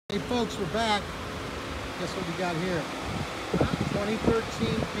Hey folks, we're back. Guess what we got here? 2013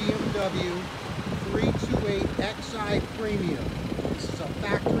 BMW 328xi Premium. This is a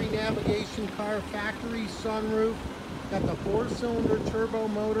factory navigation car, factory sunroof. Got the 4-cylinder turbo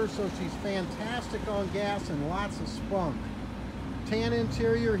motor, so she's fantastic on gas and lots of spunk. Tan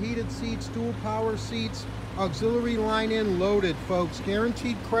interior, heated seats, dual power seats, auxiliary line-in loaded, folks.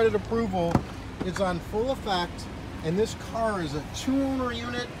 Guaranteed credit approval is on full effect. And this car is a 2-owner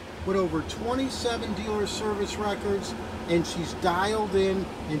unit with over 27 dealer service records, and she's dialed in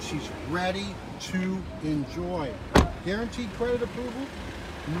and she's ready to enjoy. Guaranteed credit approval,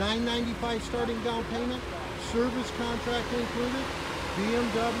 $995 starting down payment, service contract included,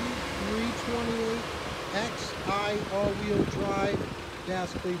 BMW 328xi all-wheel drive,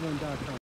 cleveland.com.